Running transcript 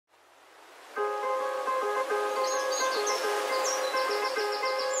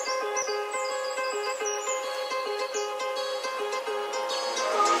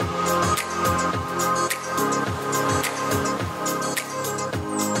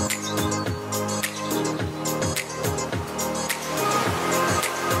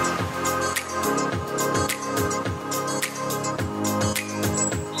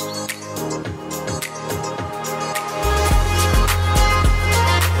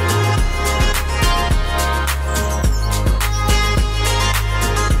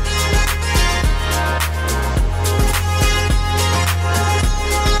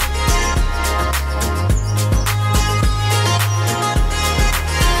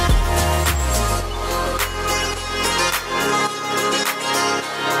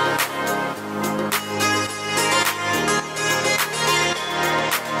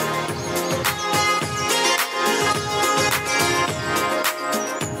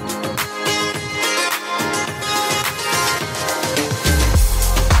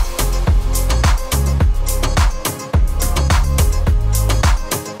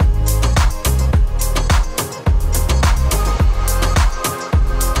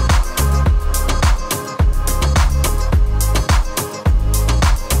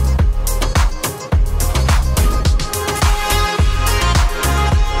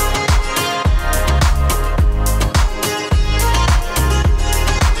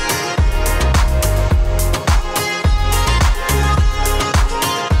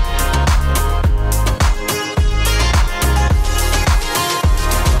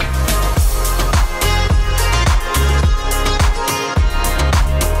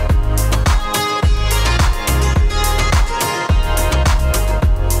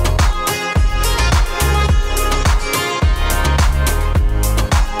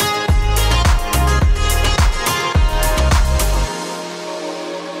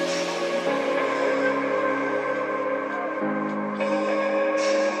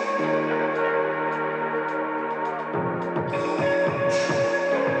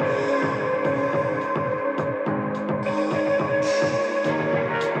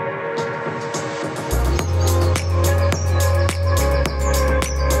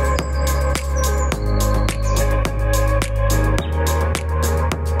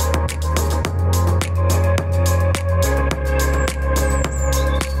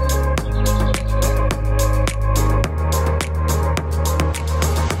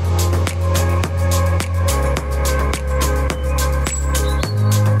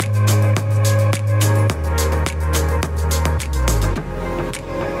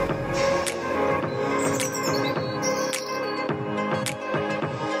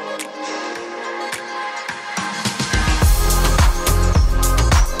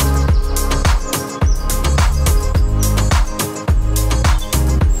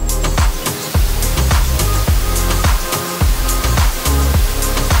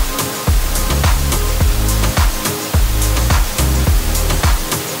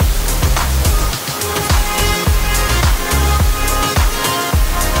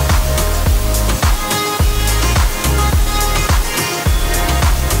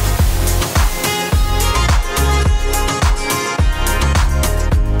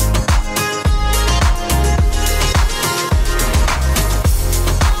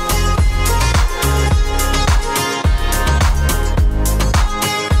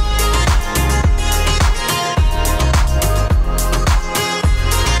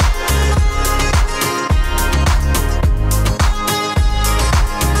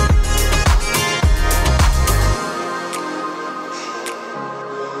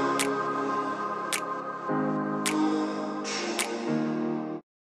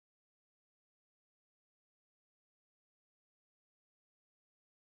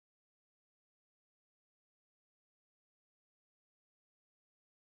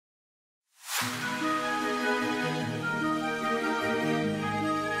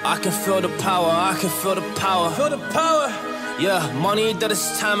I can feel the power, I can feel the power. Feel the power. Yeah, money that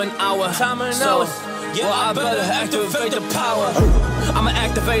is time and hour. Time and hours. Yeah, well, I better activate the power. I'ma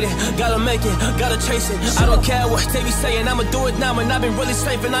activate it, gotta make it, gotta chase it. I don't care what they be saying, I'ma do it now. And I've been really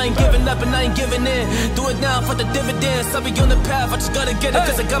safe and I ain't giving up and I ain't giving in. Do it now for the dividends, I'll be on the path, I just gotta get it.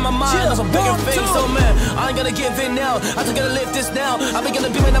 Cause I got my mind on some bigger things. So man, I ain't gonna give in now, I just gotta live this now. I've been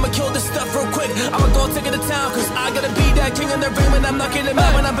gonna be man, I'ma kill this stuff real quick. I'ma go take it to town, cause I gotta be that king in the ring. When I'm knocking it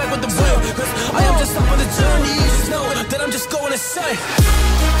out when I'm back with the wheel. Cause I am just up on the journey, just know that I'm just going insane.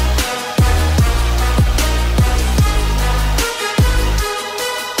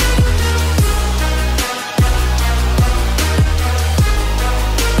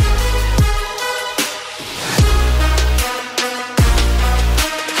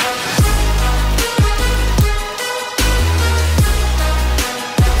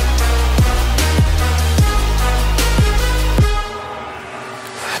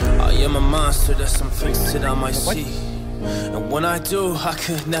 I'm a monster, there's some things that I might see. And when I do, I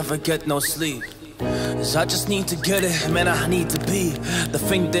could never get no sleep. Cause I just need to get it, man, I need to be the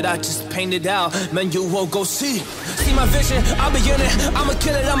thing that I just painted out, man, you won't go see. See my vision, I'll be in it, I'ma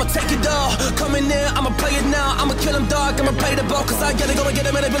kill it, I'ma take it all. Coming in, I'ma play it now, I'ma kill him dog, I'ma play the ball. Cause I gotta go and get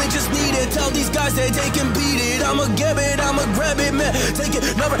it, man, I really just need it. Tell these guys that they can beat it, I'ma get it, I'ma grab it, man. Take it,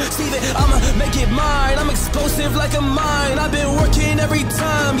 never receive it, I'ma make it mine. I'm explosive like a mine, I've been working every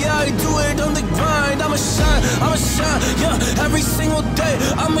time. Yeah, I do it on the grind, I'ma shine, yeah, every single day.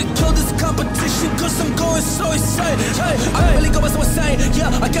 I'ma kill this competition, cause I'm going so insane. Hey, I'm really going so insane. Yeah,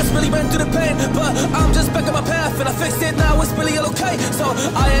 I guess really ran through the pain, but I'm just back on my path and I fixed it now. It's really okay. So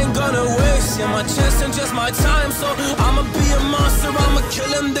I ain't gonna waste my chance and just my time. So I'ma be a monster, I'ma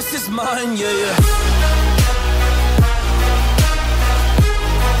kill him. This is mine. Yeah, yeah.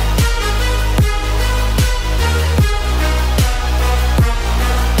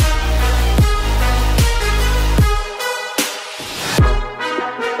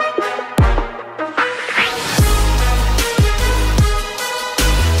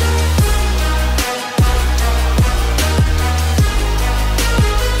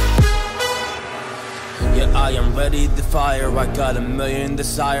 I am ready to fire, I got a million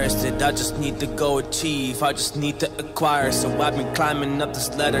desires that I just need to go achieve, I just need to acquire. So I've been climbing up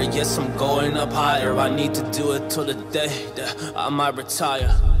this ladder, yes I'm going up higher. I need to do it till the day that I might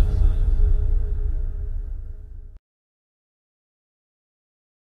retire.